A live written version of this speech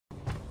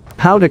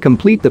How to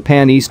complete the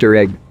pan Easter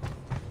egg.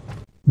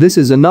 This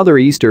is another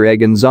Easter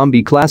egg in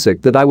Zombie Classic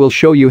that I will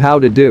show you how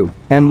to do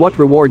and what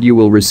reward you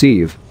will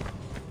receive.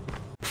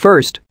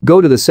 First,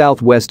 go to the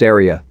southwest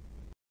area.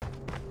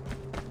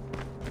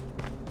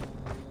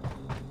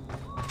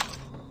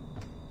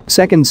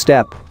 Second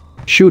step.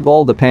 Shoot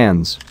all the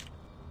pans.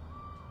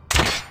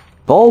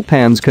 All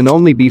pans can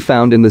only be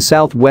found in the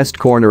southwest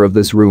corner of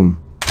this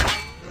room.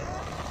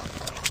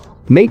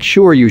 Make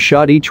sure you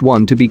shot each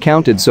one to be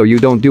counted so you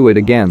don't do it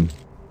again.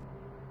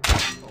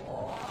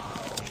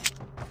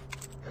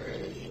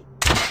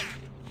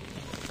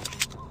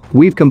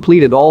 We've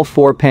completed all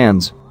 4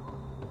 pans.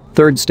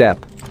 Third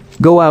step.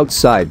 Go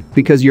outside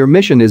because your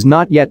mission is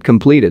not yet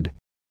completed.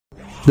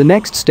 The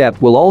next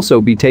step will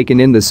also be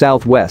taken in the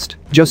southwest,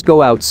 just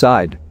go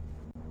outside.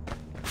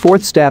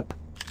 Fourth step.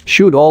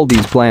 Shoot all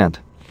these plant.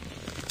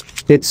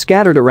 It's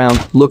scattered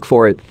around, look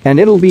for it, and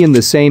it'll be in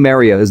the same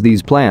area as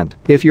these plant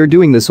if you're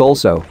doing this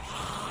also.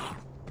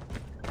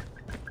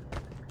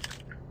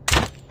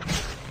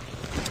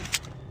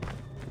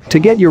 To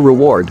get your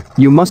reward,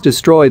 you must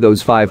destroy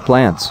those 5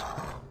 plants.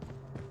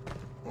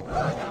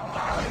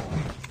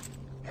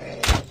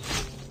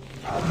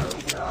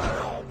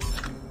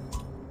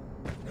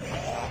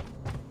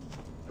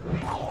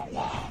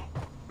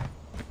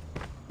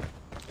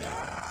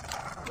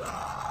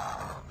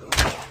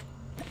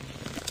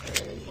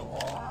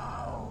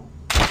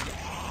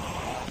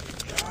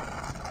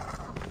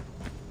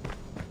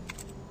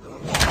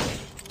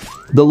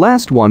 The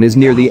last one is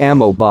near the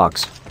ammo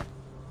box.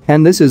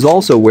 And this is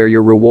also where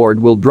your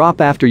reward will drop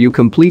after you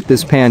complete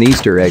this pan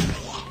Easter egg.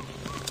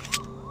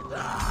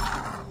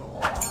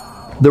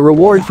 The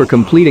reward for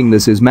completing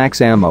this is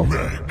max ammo,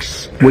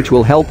 which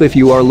will help if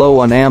you are low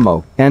on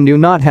ammo and do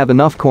not have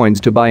enough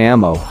coins to buy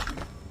ammo.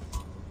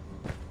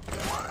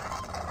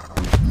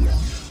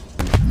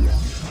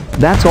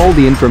 That's all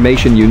the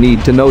information you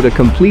need to know to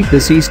complete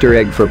this Easter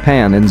egg for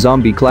Pan and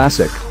Zombie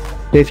Classic.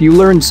 If you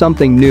learned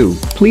something new,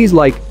 please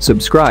like,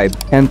 subscribe,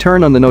 and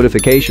turn on the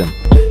notification.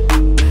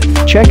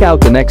 Check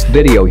out the next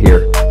video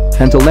here.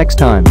 Until next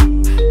time.